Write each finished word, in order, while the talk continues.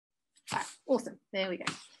Awesome. There we go.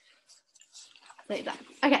 Like that.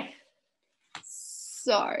 Okay.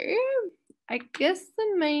 So I guess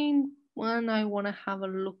the main one I want to have a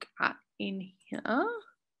look at in here. All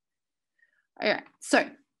right. So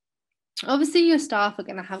obviously your staff are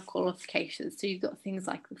going to have qualifications. So you've got things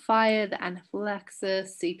like the fire, the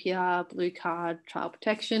anaphylaxis, CPR, blue card, child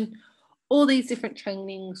protection, all these different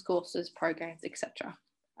trainings, courses, programs, etc.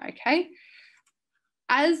 Okay.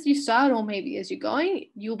 As you start, or maybe as you're going,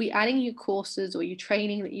 you'll be adding your courses or your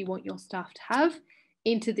training that you want your staff to have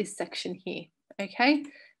into this section here. Okay.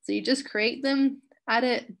 So you just create them, add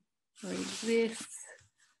it, read this.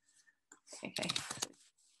 Okay.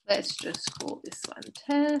 Let's just call this one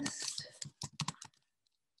test.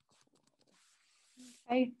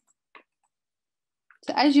 Okay.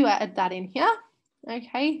 So as you add that in here,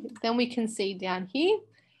 okay, then we can see down here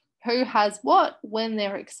who has what, when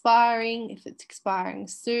they're expiring, if it's expiring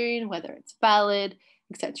soon, whether it's valid,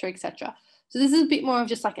 etc., etc. So this is a bit more of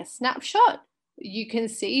just like a snapshot. You can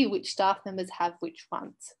see which staff members have which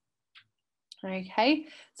ones. Okay,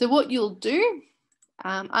 so what you'll do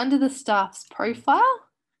under the staff's profile,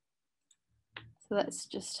 so let's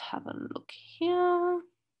just have a look here.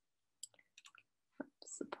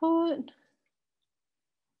 Support.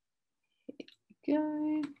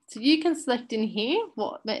 Go. So you can select in here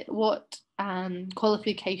what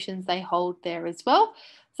qualifications they hold there as well.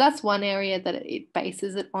 So that's one area that it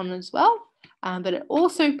bases it on as well. But it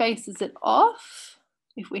also bases it off,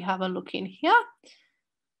 if we have a look in here.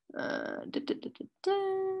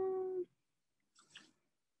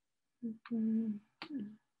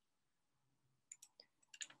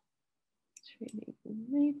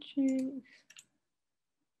 Matrix.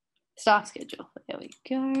 Staff schedule. There we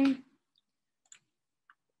go.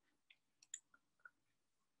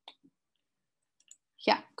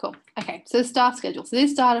 Yeah, cool. Okay, so staff schedule. So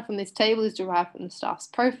this data from this table is derived from the staff's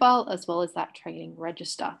profile as well as that training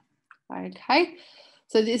register. Okay,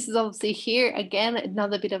 so this is obviously here, again,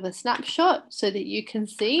 another bit of a snapshot so that you can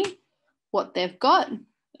see what they've got,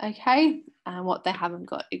 okay, and what they haven't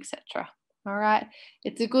got, etc. All right,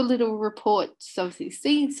 it's a good little report to obviously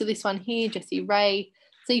see. So this one here, Jessie Ray,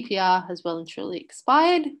 CPR has well and truly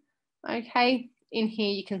expired. Okay, in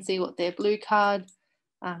here you can see what their blue card,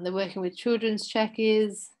 they're working with children's check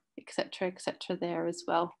is, etc., there as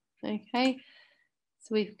well. Okay, so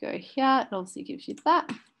we go here, it obviously gives you that.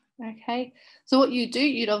 Okay, so what you do,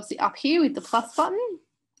 you'd obviously up here with the plus button,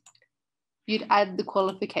 you'd add the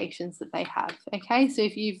qualifications that they have. Okay, so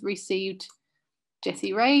if you've received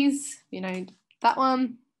Jessie Ray's, you know, that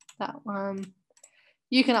one,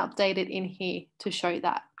 you can update it in here to show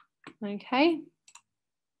that. Okay,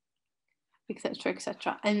 etc.,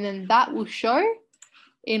 etc. And then that will show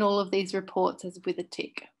in all of these reports as with a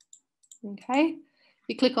tick. Okay,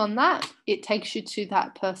 you click on that, it takes you to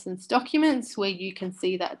that person's documents where you can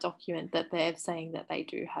see that document that they're saying that they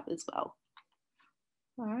do have as well.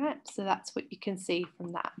 All right, so that's what you can see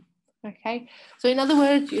from that. Okay, so in other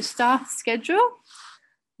words, your staff schedule,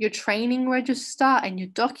 your training register, and your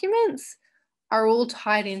documents are all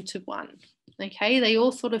tied into one. Okay, they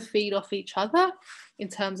all sort of feed off each other in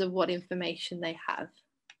terms of what information they have.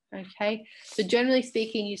 Okay, so generally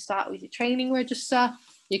speaking, you start with your training register,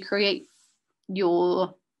 you create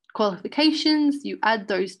your qualifications, you add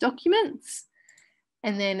those documents,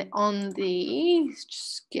 and then on the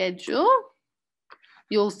schedule,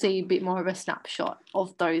 you'll see a bit more of a snapshot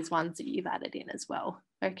of those ones that you've added in as well.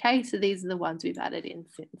 Okay, so these are the ones we've added in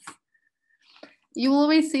since. You will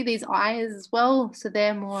always see these eyes as well, so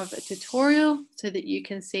they're more of a tutorial so that you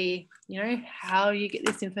can see, you know, how you get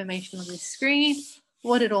this information on this screen,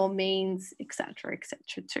 what it all means, etc.,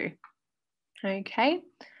 etc. too. Okay,